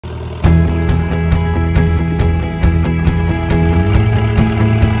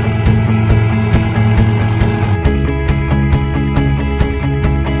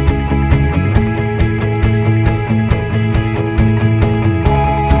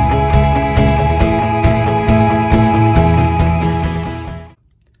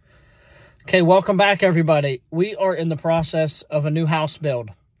Okay, welcome back, everybody. We are in the process of a new house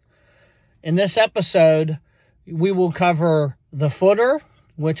build. In this episode, we will cover the footer,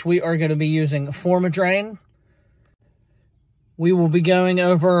 which we are going to be using Formadrain. We will be going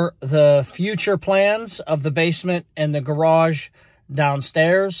over the future plans of the basement and the garage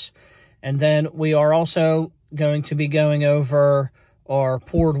downstairs. And then we are also going to be going over our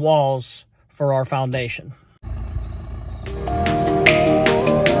poured walls for our foundation.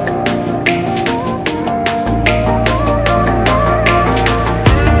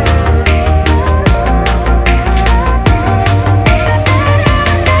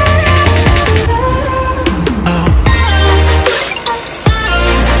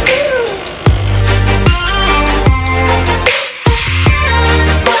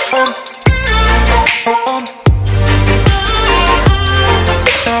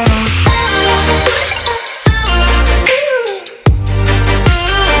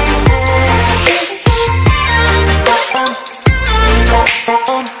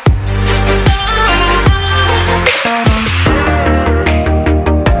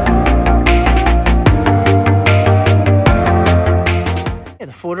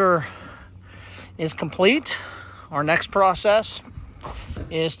 The footer is complete. Our next process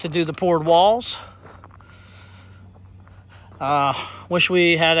is to do the poured walls. Wish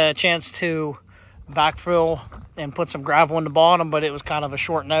we had a chance to backfill and put some gravel in the bottom, but it was kind of a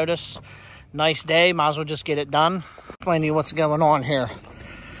short notice. Nice day, might as well just get it done. Explain to you what's going on here.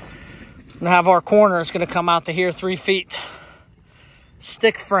 We're gonna have our corner, it's gonna come out to here 3 feet,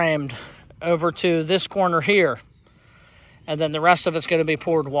 stick framed over to this corner here. And then the rest of it's going to be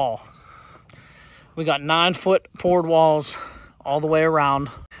poured wall. We got 9-foot poured walls all the way around.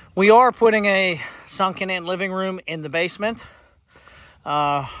 We are putting a sunken in living room in the basement.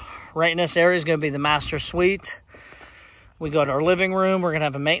 Right in this area is going to be the master suite. We got our living room. We're going to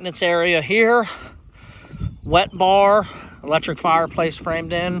have a maintenance area here. Wet bar, electric fireplace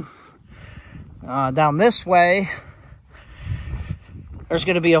framed in. Down this way, there's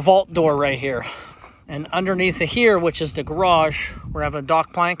going to be a vault door right here. And underneath of here, which is the garage, we're having a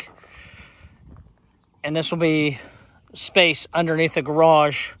dock plank. And this will be space underneath the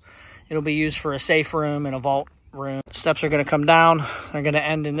garage. It'll be used for a safe room and a vault room. Steps are going to come down. They're going to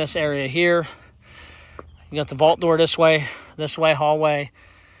end in this area here. You got the vault door this way, hallway.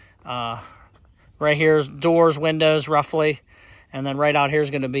 Right here, doors, windows, roughly. And then right out here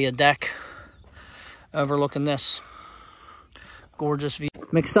is going to be a deck overlooking this gorgeous view.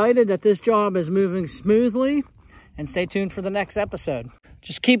 I'm excited that this job is moving smoothly, and stay tuned for the next episode.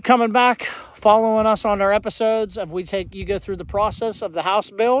 Just keep coming back, following us on our episodes of you go through the process of the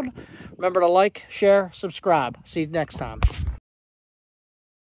house build. Remember to like, share, subscribe. See you next time.